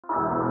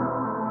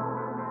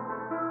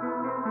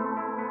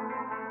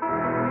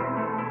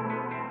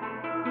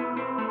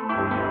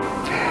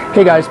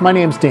Hey guys, my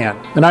name's Dan,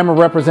 and I'm a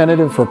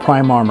representative for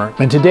Prime Armor,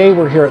 and today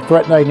we're here at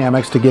Threat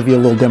Dynamics to give you a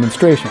little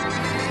demonstration.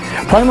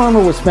 Prime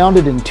Armor was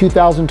founded in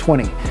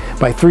 2020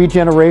 by 3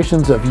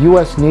 generations of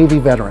U.S. Navy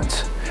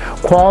veterans.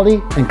 Quality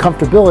and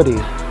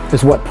comfortability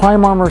is what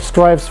Prime Armor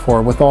strives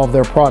for with all of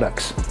their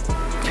products.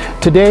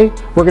 Today,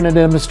 we're going to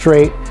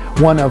demonstrate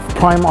one of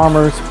Prime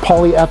Armor's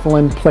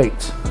polyethylene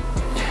plates.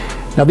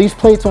 Now these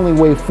plates only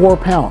weigh 4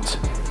 pounds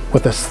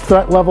with a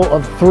threat level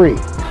of 3,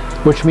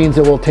 which means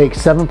it will take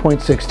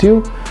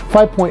 7.62,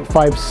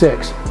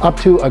 5.56 up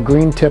to a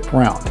green tip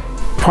round.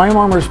 Prime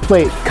Armor's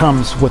plate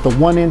comes with a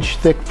 1-inch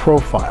thick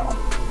profile.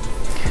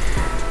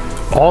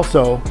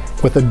 Also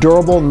with a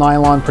durable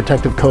nylon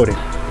protective coating,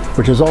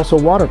 which is also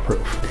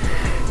waterproof.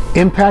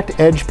 Impact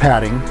edge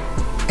padding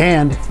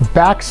and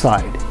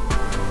backside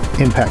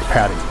impact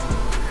padding,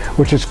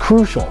 which is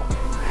crucial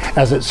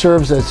as it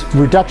serves as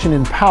reduction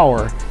in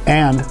power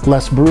and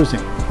less bruising.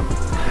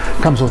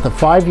 Comes with a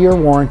 5-year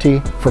warranty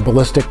for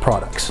ballistic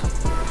products.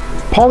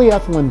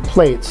 Polyethylene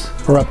plates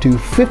are up to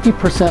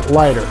 50%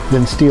 lighter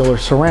than steel or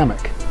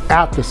ceramic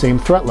at the same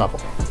threat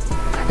level,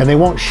 and they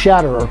won't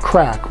shatter or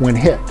crack when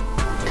hit.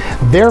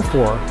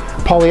 Therefore,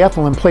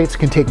 polyethylene plates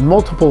can take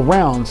multiple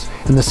rounds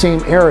in the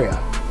same area,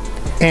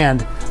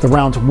 and the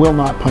rounds will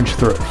not punch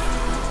through.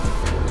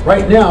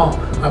 Right now,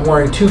 I'm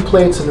wearing 2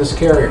 plates in this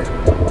carrier,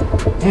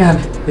 and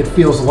it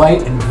feels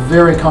light and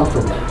very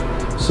comfortable.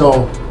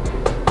 So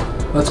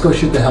let's go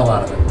shoot the hell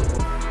out of it.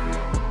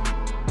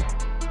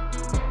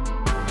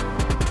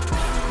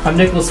 I'm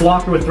Nicholas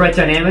Walker with Threat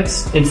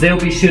Dynamics, and today we'll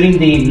be shooting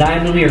the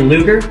 9mm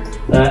Luger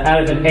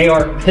out of an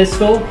AR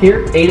pistol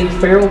here,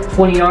 8-inch barrel,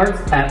 20 yards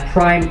at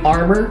Prime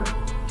Armor.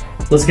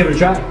 Let's give it a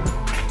try.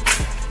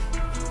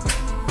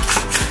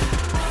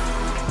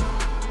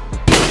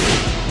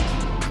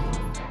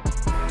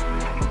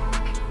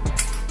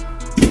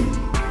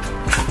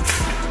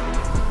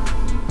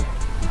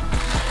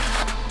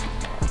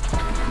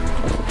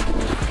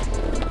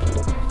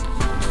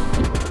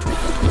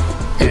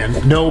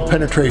 And no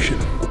penetration.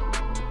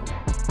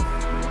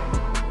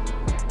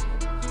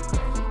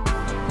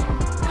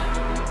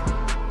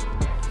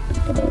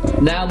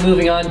 Now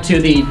moving on to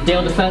the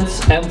Dale Defense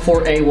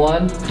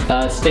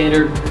M4A1,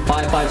 standard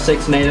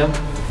 5.56 NATO,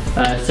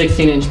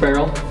 16-inch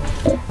barrel,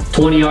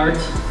 20 yards,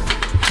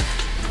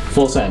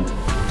 full send.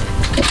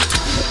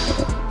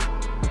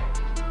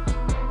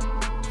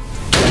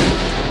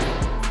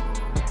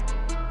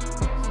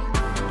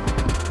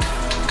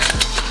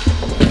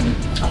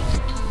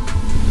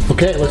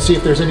 Okay, let's see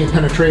if there's any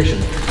penetration.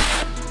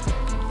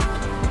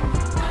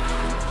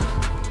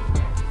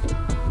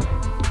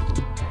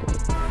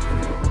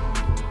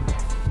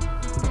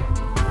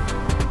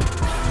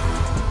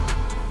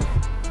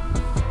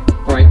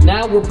 Alright,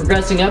 now we're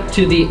progressing up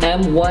to the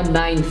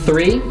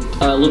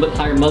M193, a little bit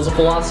higher muzzle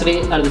velocity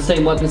out of the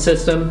same weapon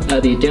system,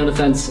 the Dale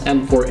Defense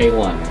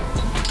M4A1.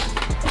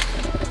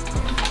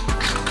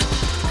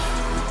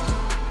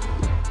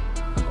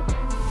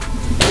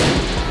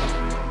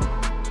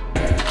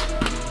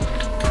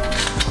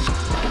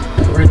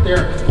 Right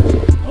there.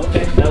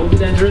 Okay, that would be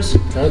dangerous.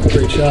 That was a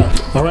great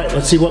shot. All right,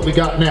 let's see what we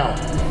got now.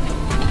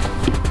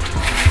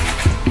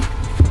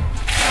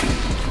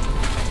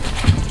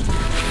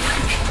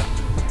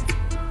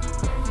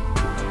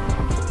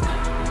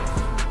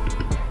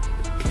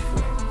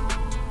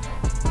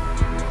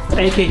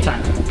 AK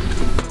time.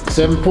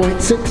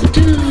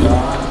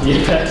 7.62.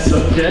 Yes,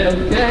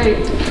 okay.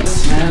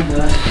 And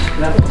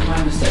that was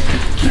my mistake.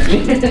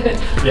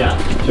 Yeah,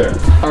 sure.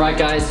 Alright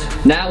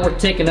guys, now we're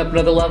taking up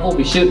another level. We'll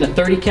be shooting a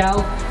 30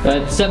 cal,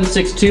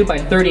 7.62 by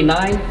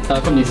 39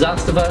 from the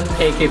Zastava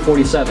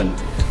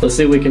AK-47. Let's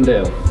see what we can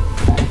do.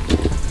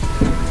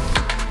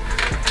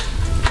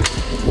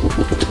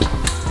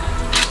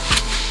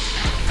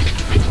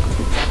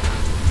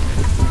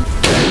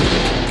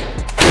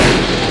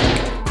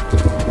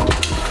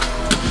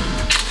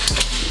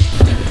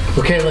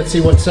 Okay, let's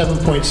see what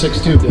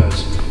 7.62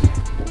 does.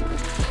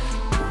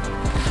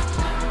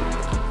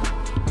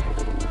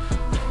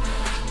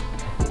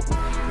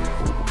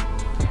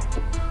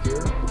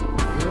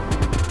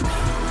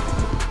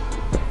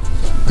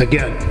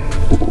 Again,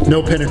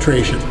 no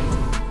penetration.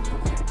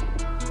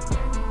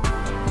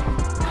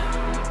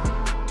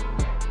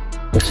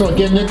 So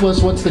again,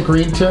 Nicholas, what's the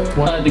green tip?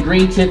 The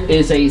green tip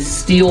is a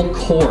steel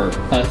core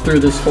through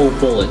this whole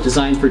bullet,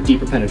 designed for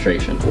deeper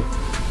penetration.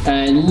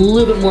 And a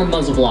little bit more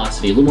muzzle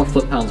velocity, a little more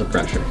foot-pounds of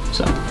pressure,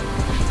 so.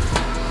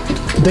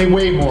 They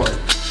weigh more.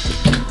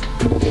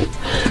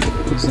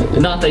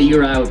 Not that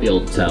you or I would be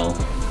able to tell.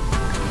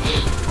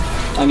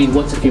 I mean,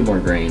 what's a few more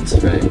grains,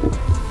 right?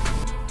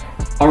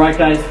 Alright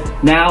guys,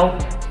 now,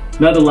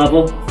 another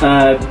level.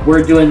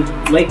 We're doing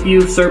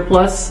Lakeview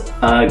Surplus,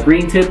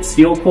 green tip,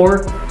 steel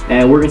core,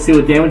 and we're gonna see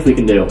what damage we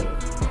can do.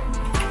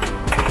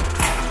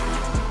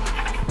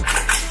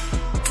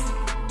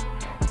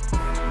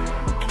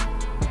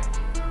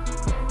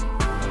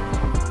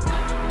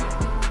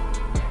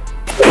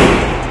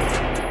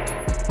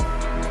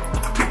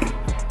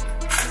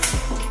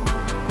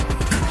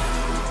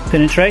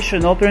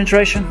 Penetration, no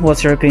penetration?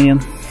 What's your opinion?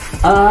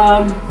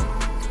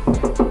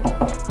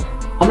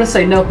 gonna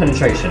say no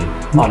penetration,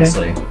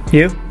 honestly.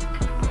 You?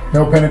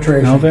 No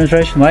penetration. No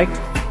penetration, Mike?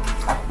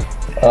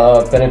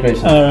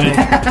 Penetration. All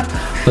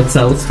right.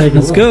 let's take a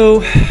Let's go.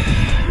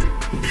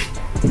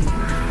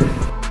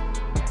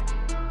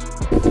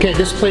 Okay,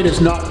 this plate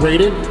is not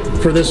rated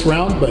for this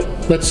round, but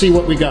let's see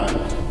what we got.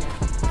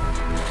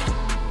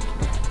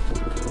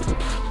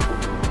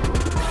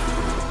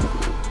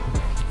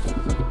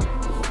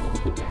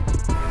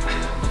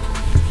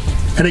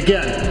 And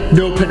again,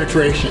 no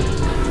penetration.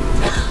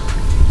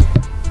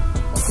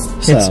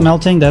 It's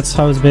melting, that's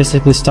how it's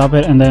basically stop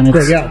it, and then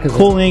it's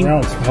cooling. Now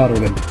it's hotter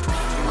than.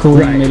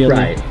 Cooling immediately.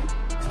 Right.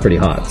 It's pretty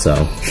hot, so.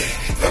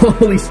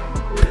 Holy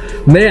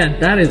man,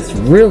 that is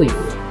really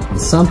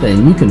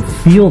something. You can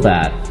feel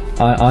that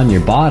on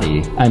your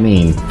body. I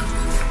mean,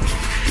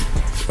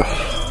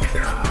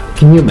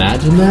 can you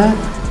imagine that?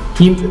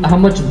 How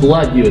much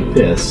blood you would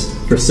piss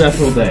for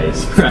several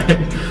days, right?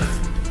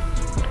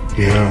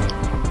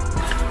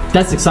 Yeah.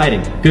 That's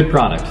exciting. Good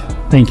product.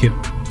 Thank you.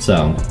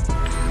 So.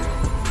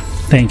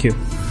 Thank you.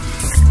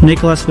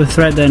 Nicholas with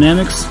Thread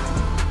Dynamics,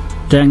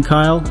 Dan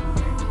Kyle,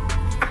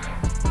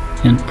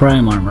 and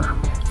Prime Armor.